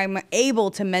 then I'm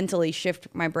able to mentally shift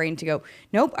my brain to go,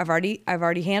 nope, I've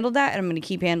already handled that and I'm going to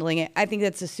keep handling it. I think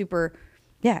that's a super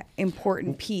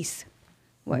important piece.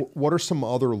 What are some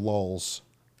other lulls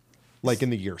like in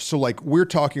the year? So like we're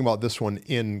talking about this one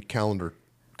in calendar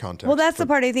context. Well, that's the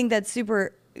part I think that's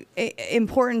super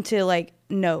important to like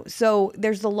know. So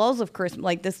there's the lulls of Christmas,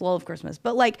 like this lull of Christmas,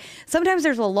 but like sometimes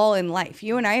there's a lull in life.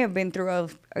 You and I have been through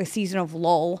a season of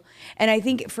lull. And I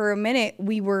think for a minute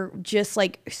we were just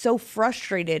like so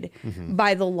frustrated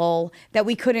by the lull that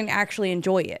we couldn't actually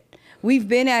enjoy it. We've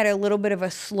been at a little bit of a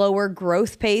slower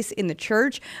growth pace in the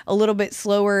church, a little bit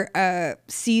slower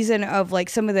season of like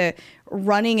some of the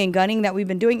running and gunning that we've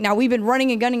been doing. Now we've been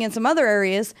running and gunning in some other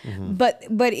areas, but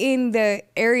in the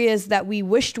areas that we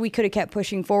wished we could have kept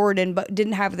pushing forward in, but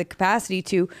didn't have the capacity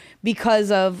to because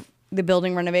of the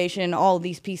building renovation, all of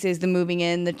these pieces, the moving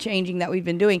in, the changing that we've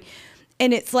been doing.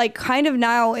 And it's like kind of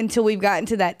now until we've gotten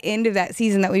to that end of that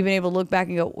season that we've been able to look back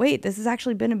and go, wait, this has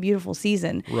actually been a beautiful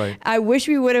season. Right. I wish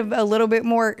we would have a little bit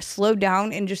more slowed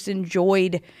down and just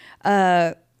enjoyed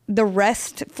the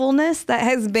restfulness that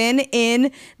has been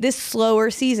in this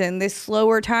slower season, this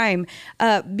slower time.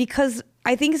 Because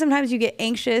I think sometimes you get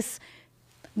anxious.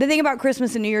 The thing about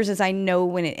Christmas and New Year's is I know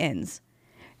when it ends.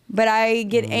 But I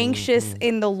get anxious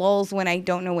in the lulls when I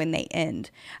don't know when they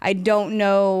end. I don't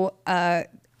know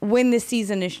when this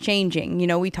season is changing. You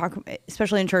know, we talk,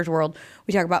 especially in church world,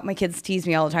 we talk about, my kids tease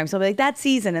me all the time. So I'll be like, that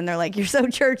season. And they're like, you're so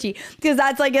churchy. Because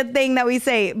that's like a thing that we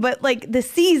say. But like the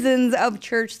seasons of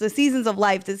church, the seasons of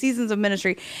life, the seasons of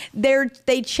ministry,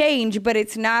 they change, but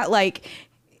it's not like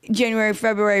January,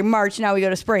 February, March, now we go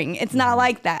to spring. It's not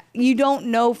like that. You don't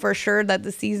know for sure that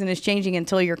the season is changing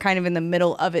until you're kind of in the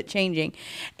middle of it changing.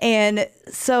 And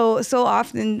so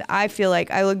often I feel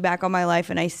like I look back on my life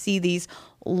and I see these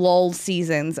lull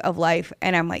seasons of life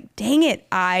and I'm like, dang it,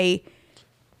 I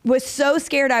was so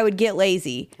scared I would get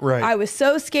lazy. Right. I was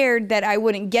so scared that I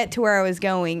wouldn't get to where I was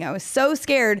going. I was so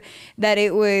scared that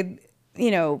it would,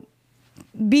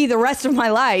 be the rest of my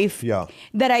life,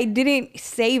 that I didn't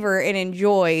savor and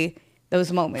enjoy those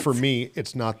moments. For me,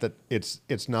 it's not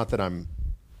that I'm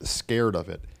scared of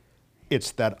it.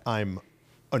 It's that I'm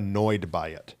annoyed by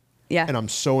it. Yeah. And I'm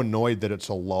so annoyed that it's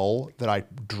a lull that I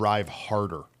drive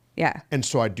harder. Yeah. And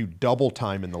so I do double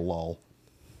time in the lull,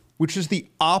 which is the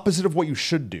opposite of what you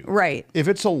should do. Right. If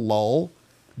it's a lull,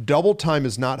 double time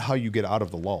is not how you get out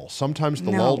of the lull. Sometimes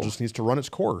the lull just needs to run its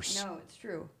course. No, it's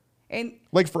true. And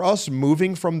like for us,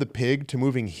 moving from the pig to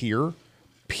moving here,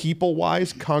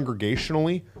 people-wise,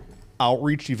 congregationally,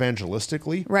 outreach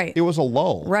evangelistically, right, it was a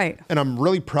lull. Right. And I'm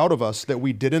really proud of us that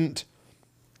we didn't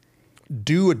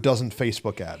do a dozen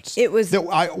Facebook ads. It was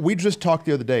we just talked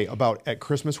the other day about at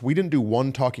Christmas, we didn't do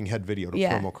one talking head video to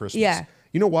promo Christmas. Yeah.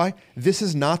 You know why? This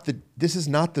is not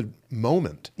the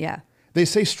moment. Yeah. They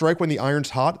say strike when the iron's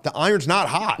hot. The iron's not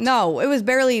hot. No, it was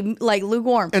barely like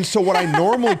lukewarm. And so what I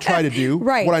normally try to do,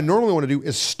 what I normally want to do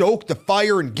is stoke the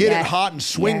fire and get it hot and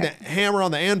swing the hammer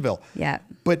on the anvil. Yeah.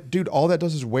 But dude, all that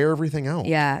does is wear everything out.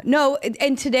 Yeah. No,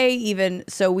 and today even,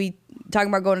 so we talking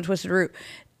about going to Twisted Root,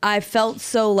 I felt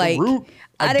so like... The root,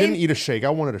 I didn't eat a shake. I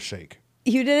wanted a shake.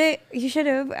 You did it? You should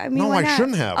have. I mean, no, why I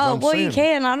shouldn't have. Oh, well, you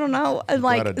can. I don't know.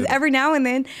 Like every now and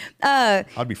then.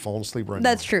 I'd be falling asleep right now.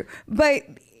 That's true. But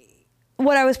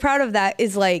what I was proud of that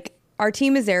is like our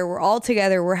team is there. We're all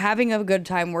together. We're having a good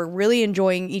time. We're really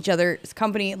enjoying each other's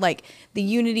company, like the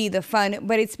unity, the fun.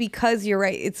 But it's because you're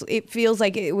right. It feels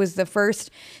like it was the first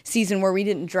season where we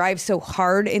didn't drive so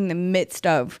hard in the midst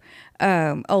of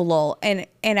a lull. And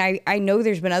I know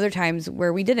there's been other times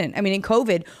where we didn't. I mean, in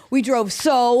COVID, we drove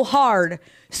so hard.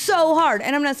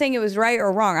 And I'm not saying it was right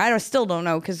or wrong. I still don't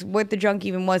know, because what the junk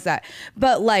even was that.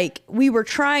 But like, we were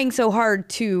trying so hard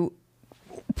to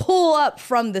pull up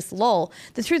from this lull.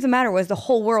 The truth of the matter was the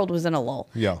whole world was in a lull.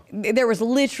 Yeah. There was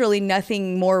literally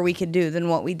nothing more we could do than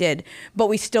what we did, but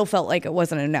we still felt like it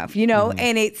wasn't enough,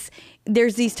 And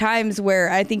there's these times where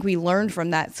I think we learned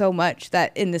from that so much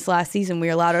that in this last season, we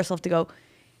allowed ourselves to go,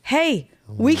 hey,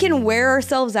 we can wear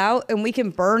ourselves out and we can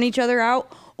burn each other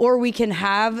out, or we can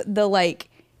have the like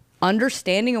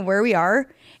understanding of where we are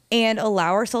and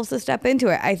allow ourselves to step into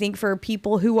it. I think for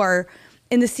people who are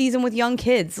in the season with young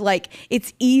kids, like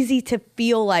it's easy to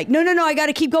feel like, no, I got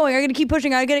to keep going. I got to keep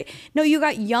pushing. No, you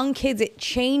got young kids. It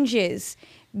changes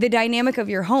the dynamic of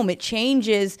your home. It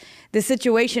changes the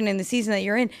situation in the season that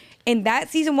you're in. And that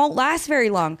season won't last very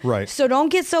long. Right. So don't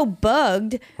get so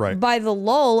bugged by the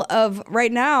lull of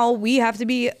right now, we have to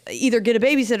be either get a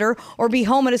babysitter or be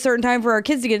home at a certain time for our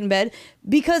kids to get in bed.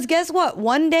 Because guess what?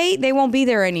 One day they won't be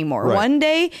there anymore. Right. One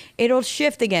day it'll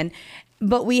shift again.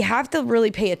 But we have to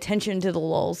really pay attention to the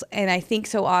lulls. And I think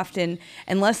so often,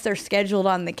 unless they're scheduled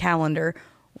on the calendar,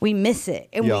 we miss it.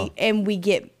 And we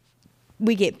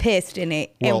get pissed in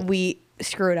it, and we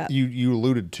screw it up. You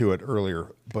alluded to it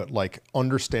earlier, but like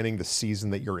understanding the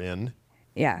season that you're in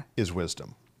is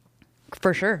wisdom.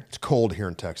 For sure. It's cold here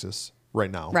in Texas right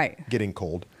now. Right. Getting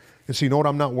cold. And so you know what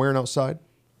I'm not wearing outside?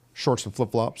 Shorts and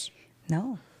flip-flops.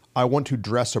 No. I want to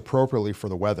dress appropriately for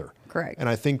the weather. Correct. And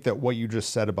I think that what you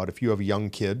just said about if you have young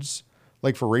kids,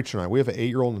 like for Rachel and I, we have an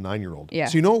 8-year-old and a 9-year-old. Yeah.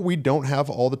 So you know what we don't have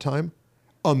all the time?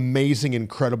 Amazing,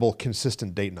 incredible,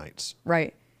 consistent date nights.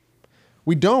 Right.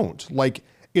 We don't. Like,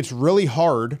 it's really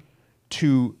hard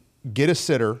to get a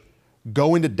sitter,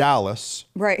 go into Dallas,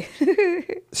 right,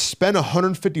 spend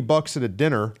 $150 at a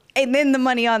dinner, and then the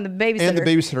money on the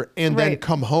babysitter, and then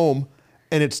come home,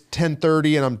 and it's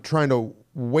 10:30, and I'm trying to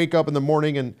wake up in the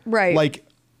morning, and like,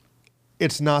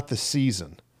 it's not the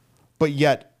season. But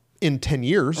yet, in 10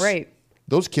 years,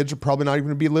 those kids are probably not even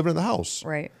going to be living in the house.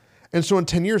 Right. And so in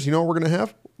 10 years, you know what we're going to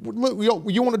have?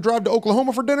 You want to drive to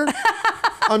Oklahoma for dinner?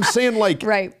 I'm saying like,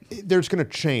 right. There's going to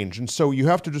change. And so you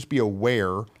have to just be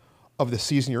aware of the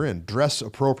season you're in. Dress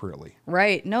appropriately.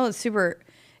 Right. No, it's super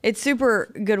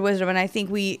good wisdom. And I think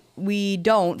we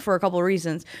don't for a couple of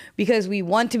reasons, because we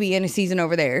want to be in a season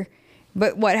over there.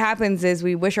 But what happens is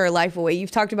we wish our life away.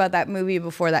 You've talked about that movie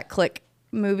before, that Click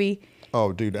movie.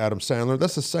 Oh, dude, Adam Sandler.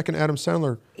 That's the second Adam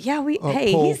Sandler. Yeah,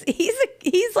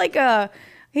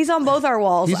 he's on both our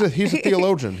walls. He's a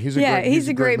theologian. He's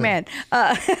a great man.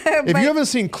 If you haven't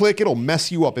seen Click, it'll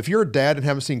mess you up. If you're a dad and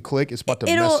haven't seen Click, it's about to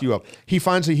mess you up. He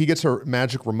finds that he gets a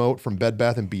magic remote from Bed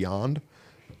Bath & Beyond.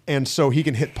 And so he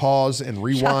can hit pause and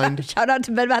rewind. Shout out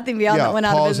to Bed Bath & Beyond that went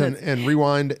out of business. Pause and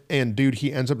rewind. And dude,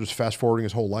 he ends up just fast forwarding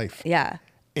his whole life. Yeah.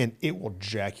 And it will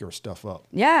jack your stuff up.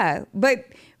 Yeah. But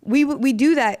we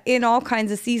do that in all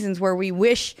kinds of seasons where we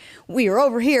wish we were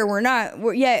over here. We're not.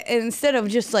 Instead of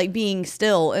just like being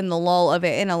still in the lull of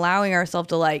it and allowing ourselves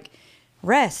to like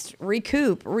rest,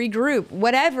 recoup, regroup,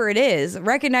 whatever it is,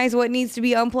 recognize what needs to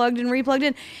be unplugged and replugged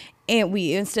in. And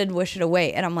we instead wish it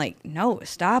away. And I'm like, no,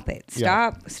 stop it.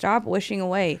 Stop wishing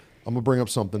away. I'm going to bring up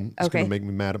something that's going to make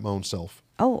me mad at my own self.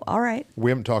 Oh, all right. We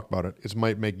haven't talked about it. It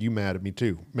might make you mad at me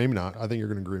too. Maybe not. I think you're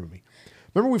going to agree with me.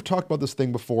 Remember we've talked about this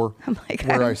thing before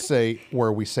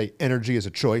where we say energy is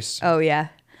a choice. Oh, yeah.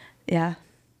 Yeah.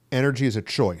 Energy is a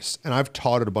choice. And I've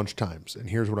taught it a bunch of times. And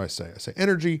here's what I say. I say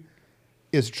energy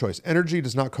is a choice. Energy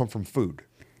does not come from food.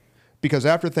 Because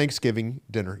after Thanksgiving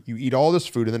dinner, you eat all this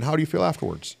food, and then how do you feel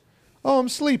afterwards? Oh, I'm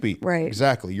sleepy. Right.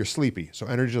 Exactly. You're sleepy. So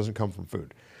energy doesn't come from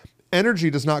food.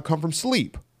 Energy does not come from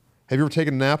sleep. Have you ever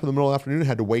taken a nap in the middle of the afternoon and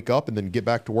had to wake up and then get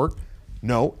back to work?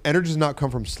 No. Energy does not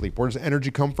come from sleep. Where does energy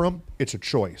come from? It's a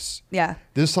choice. Yeah.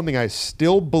 This is something I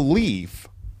still believe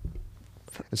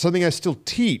and something I still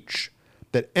teach,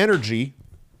 that energy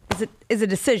is a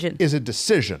decision. Is a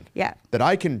decision. Yeah. That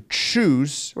I can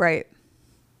choose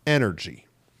energy.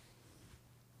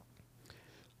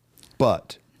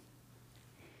 But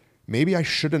maybe I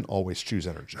shouldn't always choose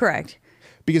energy. Correct.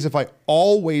 Because if I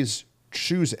always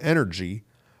choose energy,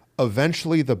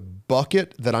 eventually the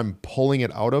bucket that I'm pulling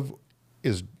it out of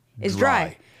is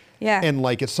dry. Yeah. And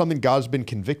like it's something God's been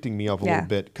convicting me of a little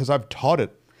bit, because I've taught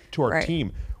it to our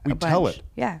team. We tell it.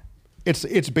 Yeah.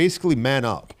 It's basically man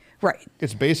up. Right.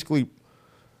 It's basically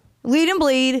lead and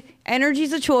bleed.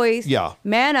 Energy's a choice. Yeah.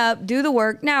 Man up. Do the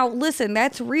work. Now, listen,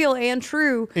 that's real and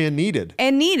true. And needed.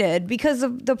 Because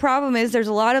the problem is there's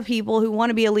a lot of people who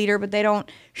want to be a leader, but they don't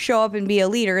show up and be a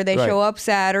leader. They show up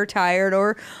sad or tired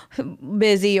or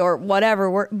busy or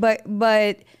whatever.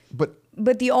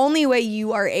 But the only way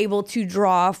you are able to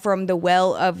draw from the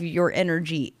well of your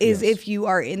energy is if you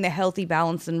are in the healthy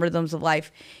balance and rhythms of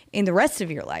life in the rest of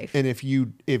your life. And if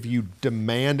you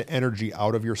demand energy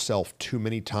out of yourself too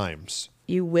many times,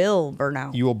 you will burn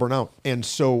out. You will burn out. And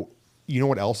so, you know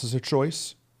what else is a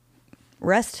choice?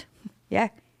 Rest. Yeah.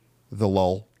 The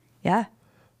lull. Yeah.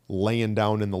 Laying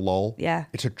down in the lull. Yeah.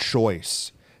 It's a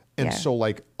choice. And so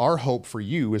like our hope for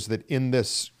you is that in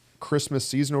this Christmas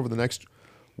season over the next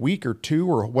week or two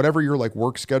or whatever your like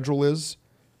work schedule is,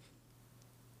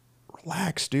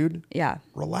 relax, dude. Yeah.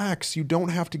 Relax. You don't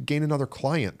have to gain another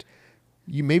client.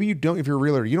 Maybe you don't, if you're a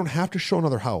realtor, you don't have to show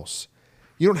another house.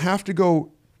 You don't have to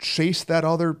go chase that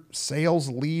other sales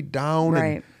lead down. Right.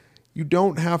 And you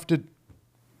don't have to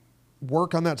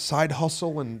work on that side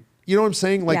hustle. And you know what I'm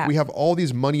saying? Like we have all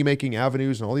these money-making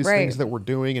avenues and all these things that we're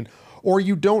doing. Or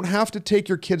you don't have to take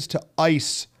your kids to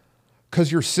ice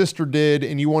because your sister did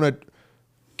and you want to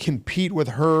compete with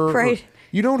her. Right.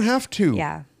 You don't have to.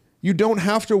 Yeah. You don't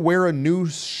have to wear a new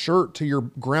shirt to your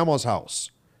grandma's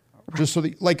house. Just so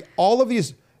that, like, all of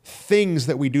these things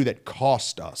that we do that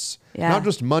cost us, not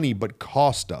just money, but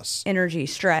cost us. Energy,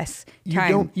 stress,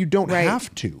 time. You don't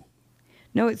have to.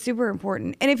 No, it's super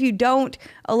important. And if you don't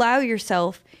allow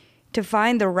yourself to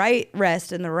find the right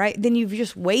rest and then you've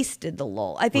just wasted the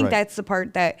lull. I think that's the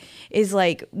part that is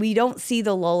like, we don't see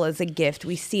the lull as a gift.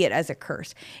 We see it as a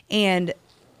curse. And,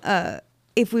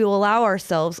 if we will allow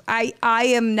ourselves, I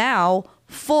am now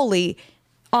fully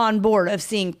on board of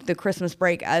seeing the Christmas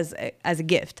break as a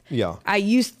gift. Yeah. I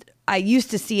used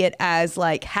to see it as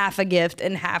like half a gift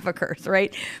and half a curse,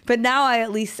 right? But now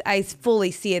I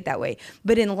fully see it that way.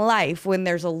 But in life, when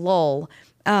there's a lull,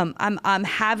 I'm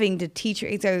having to teach.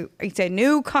 It's a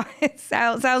new it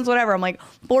sounds whatever. I'm like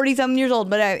 40 something years old,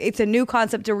 but it's a new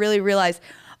concept to really realize.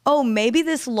 Oh, maybe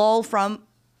this lull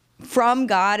from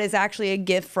God is actually a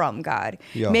gift from God.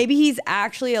 Yeah. Maybe he's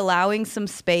actually allowing some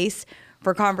space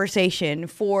for conversation,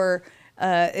 for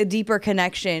a deeper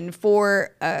connection,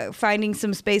 for finding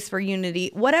some space for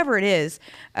unity, whatever it is.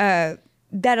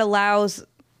 that allows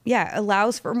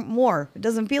for more. It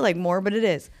doesn't feel like more, but it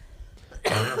is.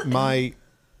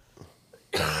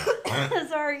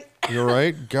 Sorry. You're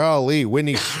right. Golly,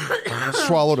 Whitney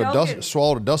swallowed a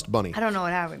dust bunny. I don't know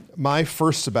what happened. My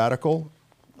first sabbatical,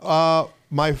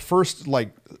 my first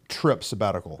like trip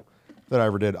sabbatical that I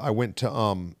ever did, I went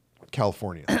to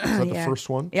California. Is that the first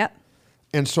one? Yep.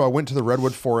 And so I went to the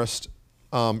Redwood Forest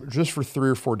just for 3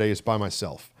 or 4 days by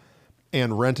myself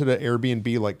and rented an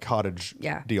Airbnb like cottage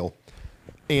deal.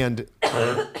 And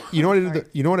you know what I did?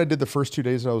 You know what I did the first 2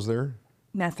 days that I was there?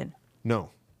 Nothing.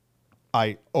 No.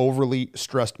 I overly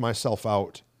stressed myself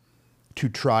out to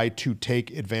try to take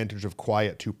advantage of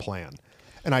quiet to plan.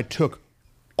 And I took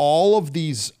all of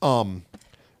these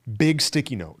big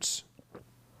sticky notes,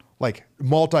 like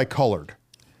multicolored,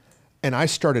 and I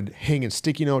started hanging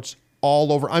sticky notes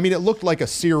all over. I mean, it looked like a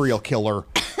serial killer.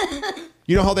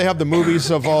 You know how they have the movies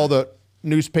of all the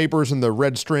newspapers and the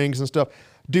red strings and stuff?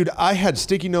 Dude, I had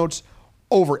sticky notes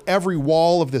over every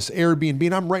wall of this Airbnb,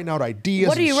 and I'm writing out ideas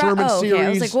what are you sermon series. Okay. I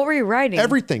was like, what were you writing?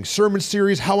 Everything. Sermon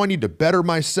series, how I need to better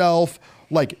myself,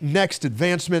 like next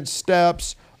advancement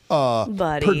steps,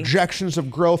 projections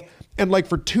of growth. And like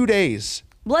for 2 days.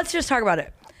 Let's just talk about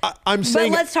it. I'm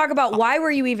saying. But let's talk about why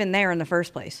were you even there in the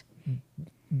first place?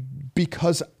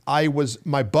 Because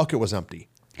my bucket was empty.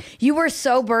 You were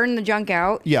so burned the junk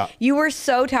out. Yeah. You were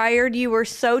so tired. You were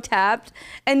so tapped.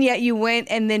 And yet you went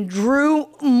and then drew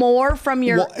more from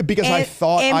your I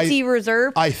thought empty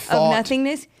reserve of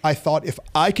nothingness. I thought if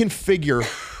I can figure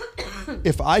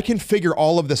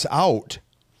all of this out,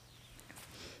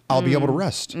 I'll be able to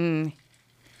rest.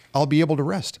 I'll be able to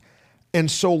rest.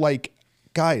 And so like,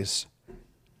 guys,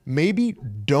 maybe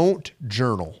don't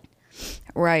journal.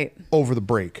 Right. Over the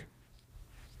break.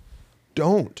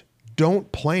 Don't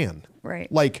plan.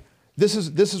 Right. Like this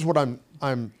is what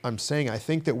I'm saying. I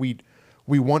think that we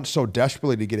want so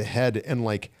desperately to get ahead and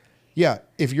like, yeah,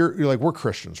 if you're like, we're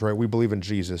Christians, right? We believe in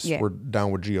Jesus. Yeah. We're down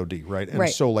with God, right? And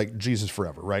so like Jesus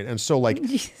forever, right? And so like,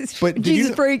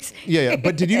 Jesus freaks. Yeah.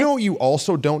 But did you know what you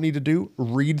also don't need to do?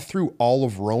 Read through all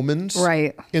of Romans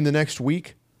in the next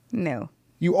week. No.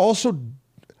 You also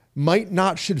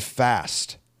should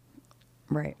fast.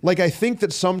 Right. Like I think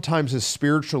that sometimes as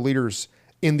spiritual leaders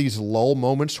in these lull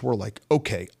moments, we're like,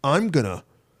 okay, I'm going to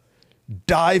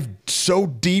dive so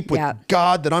deep with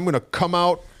God that I'm going to come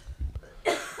out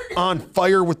on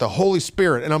fire with the Holy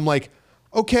Spirit. And I'm like,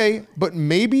 okay, but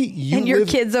maybe you and your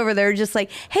kids over there just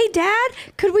like, hey, Dad,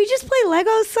 could we just play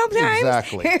Legos sometimes?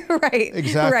 Exactly. Right.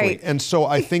 Exactly. Right. And so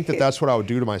I think that that's what I would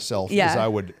do to myself is I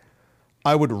would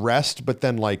rest, but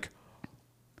then like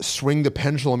swing the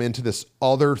pendulum into this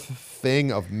other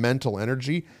thing of mental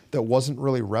energy that wasn't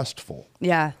really restful.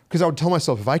 Yeah. Because I would tell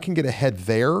myself, if I can get ahead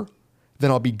there,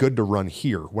 then I'll be good to run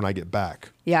here when I get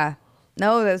back. Yeah.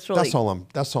 No, that's really...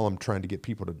 That's all I'm trying to get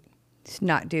people to...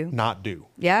 Not do.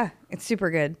 Yeah. It's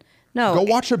super good. No. Go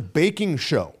watch a baking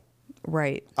show.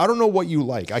 Right. I don't know what you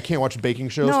like. I can't watch baking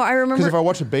shows. No, I remember... Because if I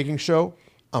watch a baking show,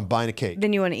 I'm buying a cake.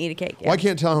 Then you want to eat a cake. Yeah. Well, I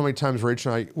can't tell how many times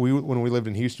Rachel and I, when we lived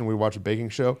in Houston, we watched a baking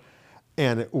show.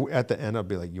 And at the end, I'd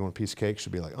be like, you want a piece of cake?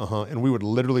 She'd be like, uh-huh. And we would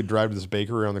literally drive to this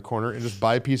bakery around the corner and just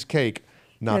buy a piece of cake.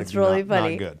 That's really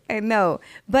funny. Not good. I know.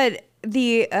 But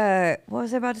what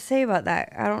was I about to say about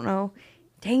that? I don't know.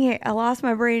 Dang it. I lost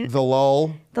my brain. The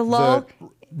lull.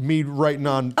 Me writing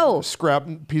on scrap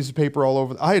piece of paper all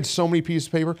over. I had so many pieces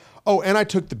of paper. Oh, and I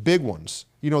took the big ones.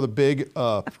 You know, the big...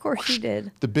 of course you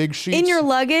did. The big sheets. In your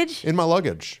luggage? In my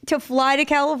luggage. To fly to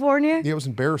California? Yeah, it was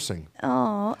embarrassing.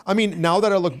 Oh. I mean, now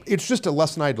that I look... It's just a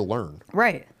lesson I had to learn.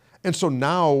 Right. And so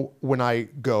now when I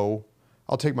go,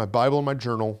 I'll take my Bible and my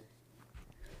journal,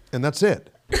 and that's it.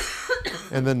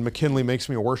 And then McKinley makes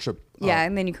me a worship...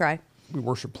 and then you cry.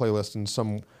 Worship playlist, and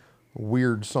some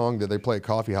weird song that they play at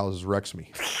coffee houses wrecks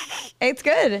me. It's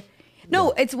good.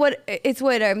 No, it's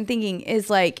what I'm thinking is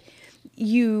like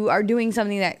you are doing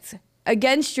something that's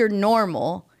against your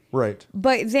normal. Right.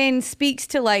 But then speaks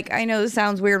to like, I know this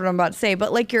sounds weird what I'm about to say,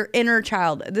 but like your inner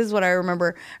child. This is what I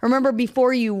remember. I remember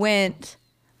before you went,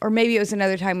 or maybe it was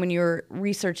another time when you were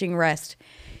researching rest.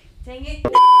 Dang it.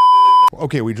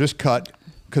 Okay, we just cut.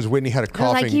 Because Whitney had a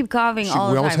coughing. I keep coughing all the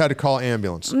time. We almost had to call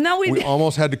ambulance. No, we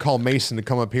almost had to call Mason to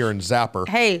come up here and zap her.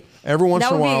 Hey, every once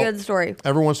in a while, that would be a good story.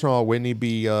 Every once in a while, Whitney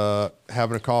be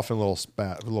having a cough and a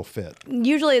little fit.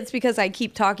 Usually it's because I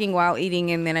keep talking while eating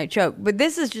and then I choke. But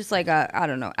this is just like a, I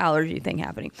don't know, allergy thing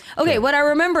happening. Okay, what I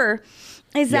remember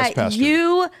is that Pastor.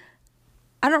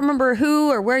 I don't remember who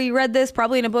or where you read this,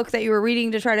 probably in a book that you were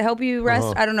reading to try to help you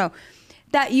rest. I don't know.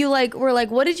 That you were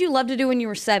like, what did you love to do when you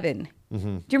were 7?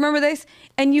 Mm-hmm. Do you remember this?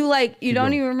 And you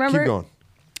don't even remember? Keep going.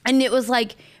 And it was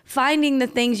like finding the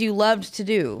things you loved to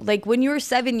do. Like when you were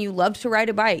 7, you loved to ride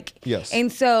a bike. Yes. And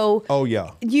so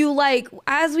you like,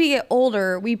 as we get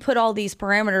older, we put all these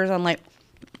parameters on like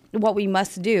what we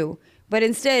must do. But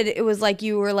instead it was like,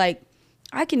 you were like,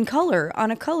 I can color on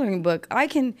a coloring book. I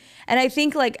can, and I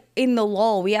think like in the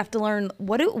lull, we have to learn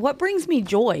what brings me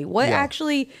joy. What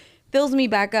actually fills me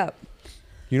back up.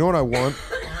 You know what I want?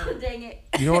 Dang it.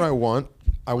 You know what I want?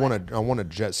 I want a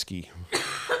jet ski.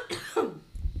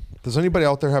 Does anybody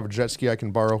out there have a jet ski I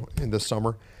can borrow in this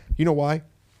summer? You know why?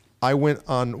 I went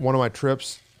on one of my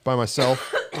trips by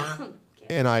myself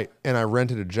and I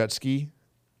rented a jet ski,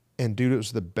 and dude, it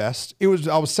was the best. I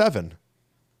was 7.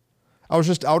 I was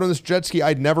just out on this jet ski.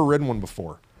 I'd never ridden one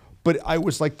before, but I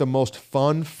was like the most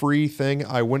fun, free thing.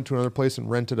 I went to another place and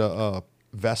rented a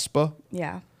Vespa.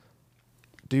 Yeah.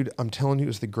 Dude, I'm telling you, it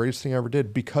was the greatest thing I ever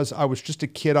did because I was just a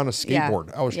kid on a skateboard.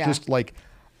 Yeah. I was just like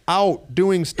out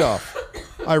doing stuff.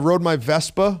 I rode my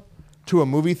Vespa to a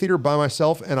movie theater by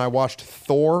myself, and I watched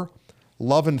Thor: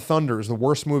 Love and Thunder. It was the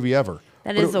worst movie ever.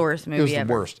 That is the worst movie ever. It was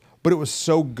the worst. But it was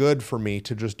so good for me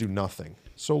to just do nothing.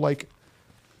 So, like,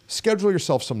 schedule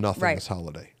yourself some nothing this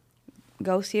holiday.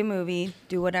 Go see a movie.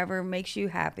 Do whatever makes you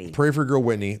happy. Pray for girl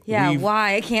Whitney. Yeah,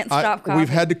 why? I can't stop coughing. We've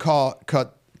had to cut a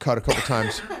couple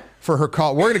times for her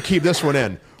cough. We're going to keep this one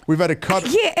in. We've had to cut. I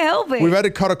can't help it. We've had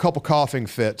to cut a couple coughing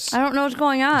fits. I don't know what's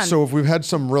going on. So if we've had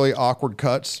some really awkward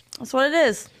cuts. That's what it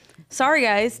is. Sorry,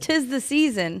 guys. 'Tis the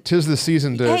season. 'Tis the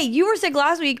season to. Hey, you were sick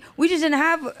last week. We just didn't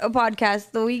have a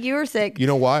podcast the week you were sick. You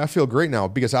know why? I feel great now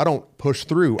because I don't push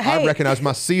through. Hey. I recognize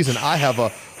my season. I have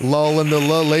a lull in the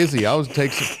lazy. I was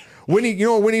take some. Winnie, you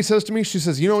know what Winnie says to me? She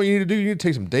says, "You know what you need to do? You need to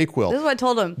take some Dayquil." This is what I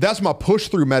told him. That's my push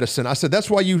through medicine. I said, "That's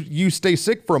why you stay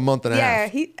sick for a month and a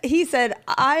half." Yeah, he said,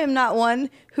 "I am not one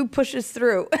who pushes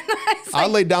through." I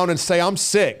lay down and say, "I'm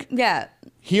sick." Yeah.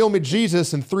 Heal me,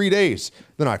 Jesus, in 3 days.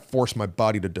 Then I force my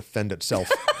body to defend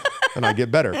itself, and I get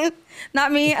better.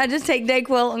 Not me. I just take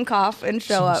Dayquil and cough and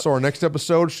show up. So our next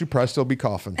episode, she'd probably still be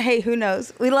coughing. Hey, who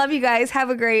knows? We love you guys.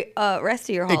 Have a great rest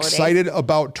of your holiday. Excited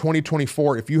about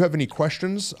 2024. If you have any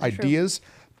questions, ideas,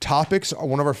 topics,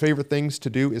 one of our favorite things to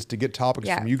do is to get topics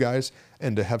from you guys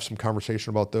and to have some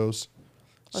conversation about those.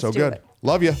 Let's so do good. it.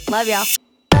 Love you. Love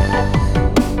y'all.